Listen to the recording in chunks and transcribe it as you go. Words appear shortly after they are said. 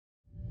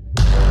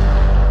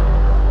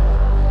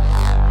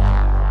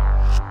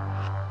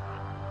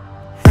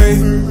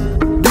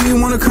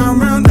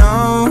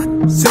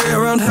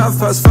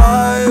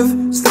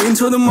5:30, stay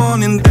till the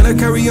morning, then I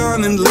carry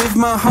on and live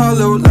my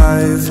hollow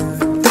life.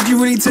 Did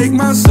you really take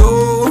my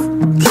soul?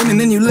 Came and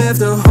then you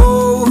left a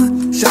hole.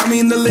 Shot me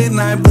in the late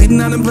night, bleeding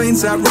out in plain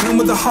sight, running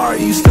with the heart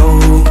you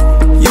stole.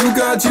 You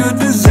got your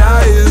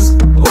desires,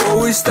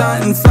 always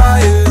starting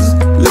fires,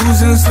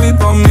 losing sleep,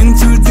 I'm in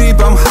too deep,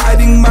 I'm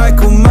hiding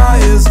Michael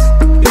Myers,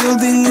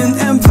 building an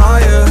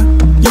empire,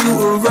 you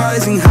were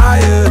rising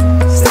higher,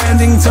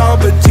 standing tall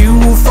but you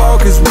will fall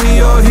cause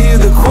we all hear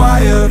the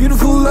choir.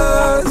 Beautiful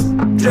lust,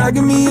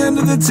 dragging me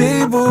under the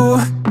table,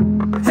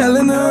 hell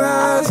in her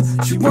eyes,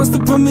 she wants to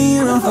put me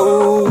in a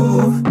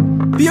hole.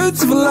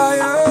 Beautiful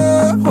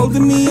liar,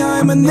 holding me,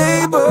 I'm a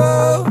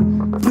neighbor,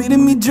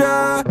 bleeding me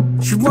dry,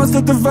 she wants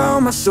to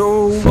devour my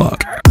soul.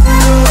 Fuck.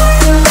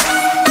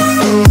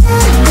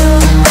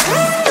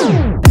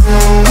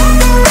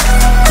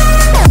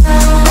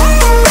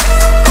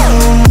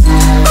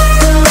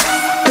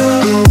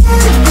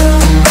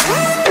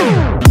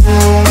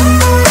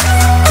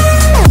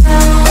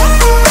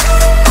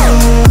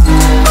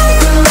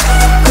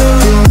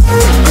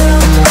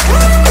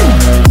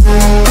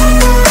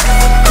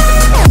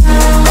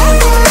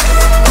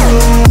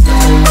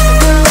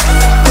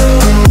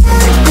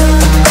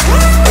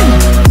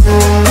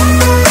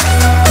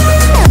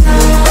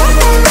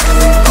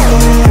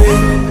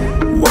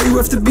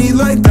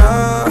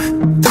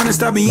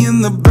 Stab me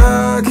in the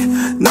back,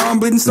 now I'm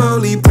bleeding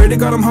slowly, pray to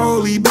God I'm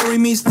holy, bury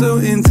me still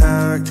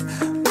intact.